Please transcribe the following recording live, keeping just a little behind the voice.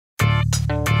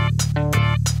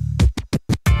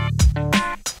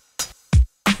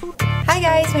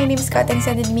guys! My name is Koteng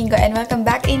sa Domingo and welcome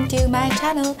back into my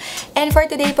channel. And for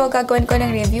today po, gagawin ko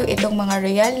ng review itong mga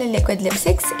Royale na liquid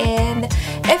lipsticks. And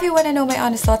if you wanna know my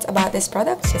honest thoughts about this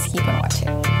product, just keep on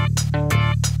watching.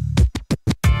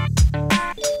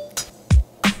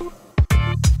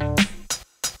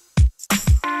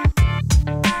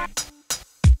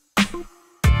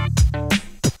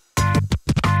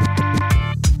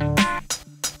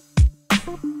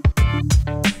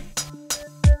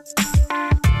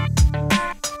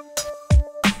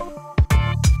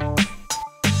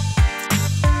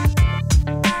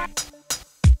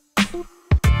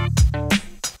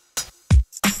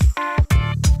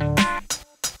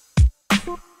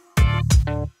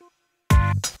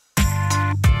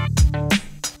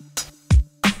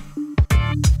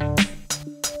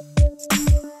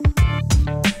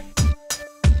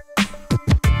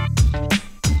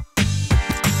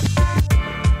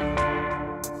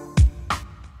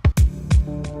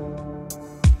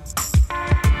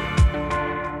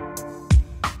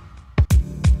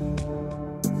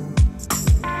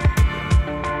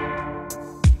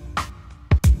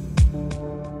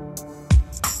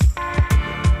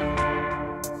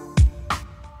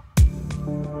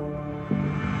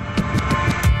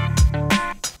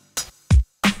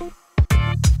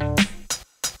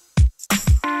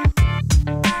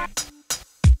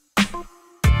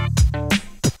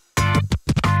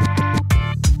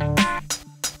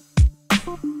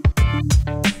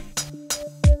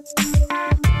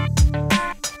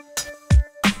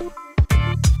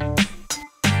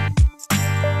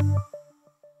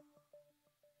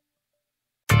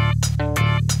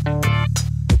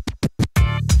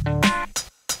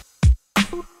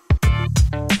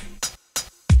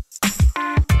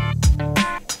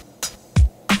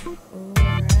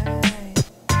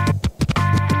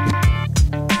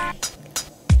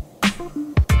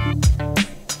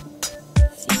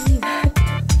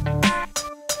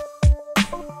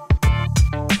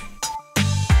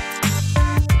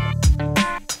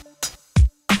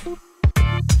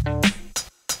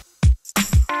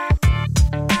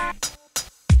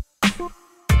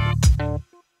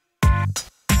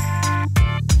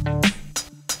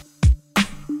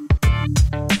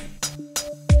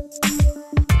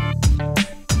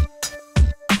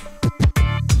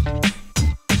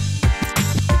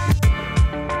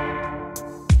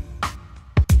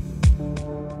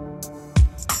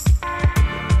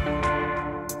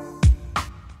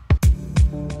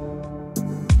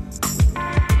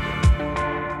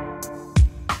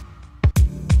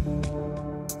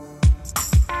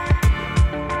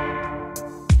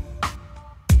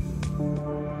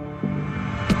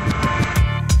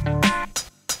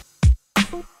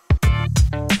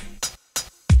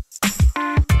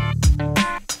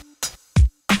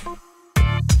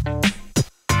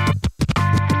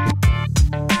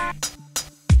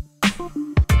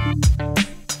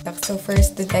 So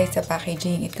first, dun tayo sa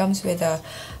packaging. It comes with a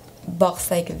box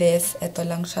like this. Ito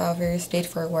lang siya, very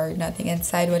straightforward. Nothing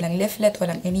inside, walang leaflet,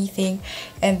 walang anything.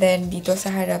 And then, dito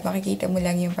sa harap, makikita mo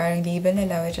lang yung parang label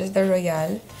nila, which is the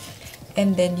Royale.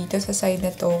 And then, dito sa side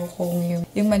na to, kung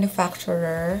yung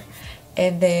manufacturer.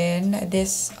 And then,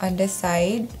 this on the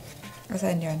side,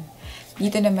 saan yun?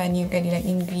 Dito naman yung kanilang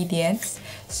ingredients.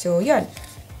 So, yun.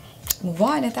 Move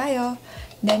on na tayo.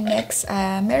 Then next,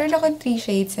 meron akong 3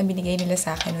 shades na binigay nila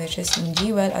sa akin, which is yung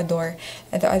Jewel, Adore,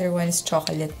 and the other one is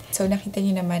Chocolate. So nakita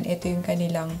niyo naman, ito yung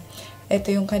kanilang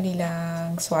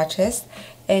swatches.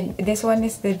 And this one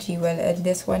is the Jewel, and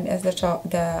this one is the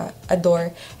Adore,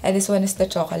 and this one is the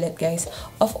Chocolate, guys.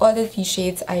 Of all the 3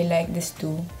 shades, I like this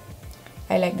two.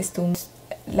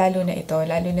 Lalo na ito,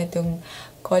 lalo na itong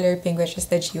color pink, which is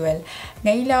the Jewel.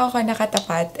 Ngayon lang ako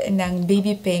nakatapat ng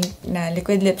baby pink na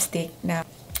liquid lipstick na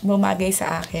bumagay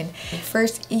sa akin.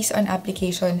 First is on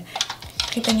application.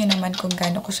 Kita nyo naman kung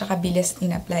gaano ko siya kabilis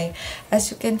in-apply.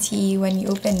 As you can see, when you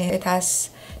open it, it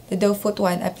has the doe foot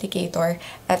 1 applicator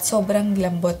at sobrang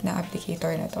lambot na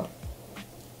applicator na to.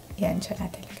 Yan, siya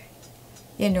natin lagay.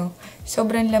 Yan o,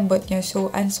 sobrang lambot niya. So,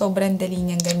 sobrang dali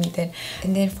niyang gamitin.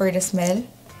 And then for the smell,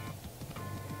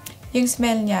 yung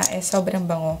smell niya is sobrang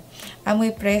bango.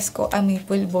 Amoy presko, amoy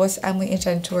pulbos, amoy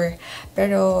enchanteur.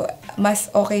 Pero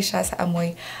mas okay siya sa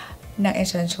amoy ng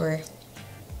enchanteur.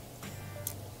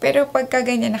 Pero pagka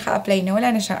ganyan naka-apply na,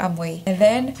 wala na siyang amoy. And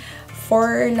then,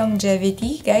 for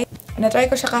longevity, guys,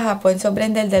 na-try ko siya kahapon.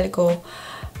 Sobrang daldal ko.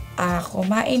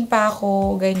 Kumain pa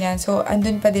ako, ganyan. So,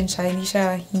 andun pa din siya.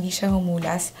 Hindi siya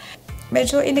humulas.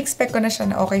 medyo in-expect ko na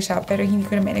siya na okay siya, pero hindi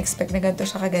ko naman in-expect na ganito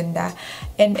siya kaganda.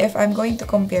 And if I'm going to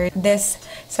compare this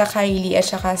sa Kylie at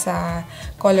saka sa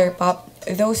Colourpop,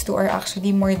 those two are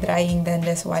actually more drying than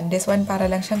this one. This one para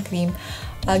lang siyang cream.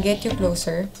 I'll get you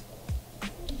closer.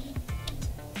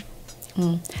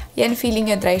 Yan, feeling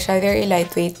nyo dry siya. Very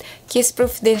lightweight.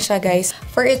 Kiss-proof din siya, guys.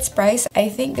 For its price,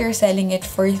 I think they're selling it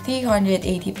for 380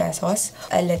 pesos.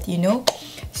 I'll let you know.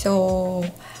 So,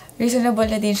 reasonable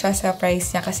na din siya sa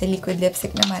price niya kasi liquid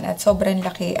lipstick naman at sobrang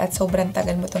laki at sobrang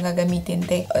tagal mo itong gagamitin,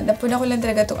 te. Napuna ko lang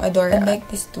talaga itong Adore. Unlike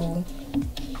this too.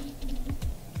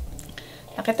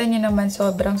 Nakita niyo naman,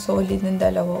 sobrang solid ng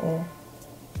dalawa, oh.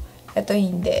 Ito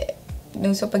hindi.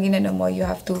 So, pag ginano mo, you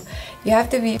have to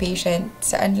be patient.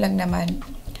 Saan lang naman?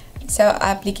 Sa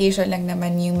application lang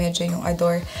naman yung medyo yung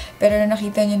Adore. Pero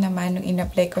nakita niyo naman, nung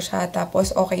in-apply ko siya,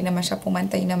 tapos okay naman siya,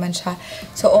 pumantay naman siya.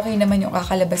 So, okay naman yung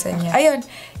kakalabasan niya. Ayun,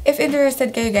 if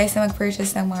interested kayo guys na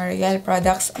mag-purchase ng mga Royale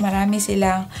products, marami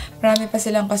pa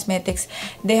silang cosmetics.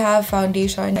 They have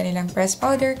foundation, nilang pressed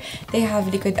powder, they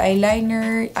have liquid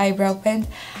eyeliner, eyebrow pen,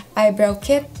 eyebrow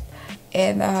kit,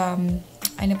 and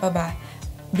ano pa ba?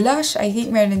 Blush, I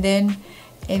think meron din.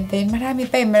 And then,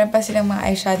 meron pa silang mga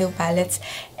eyeshadow palettes.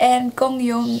 And kung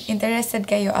yung interested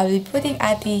kayo, I'll be putting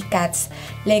Ate Kat's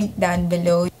link down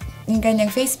below. Yung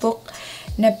kanyang Facebook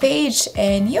na page.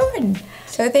 And yun!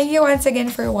 So, thank you once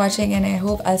again for watching and I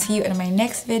hope I'll see you in my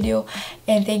next video.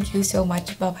 And thank you so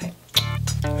much.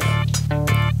 Bye-bye!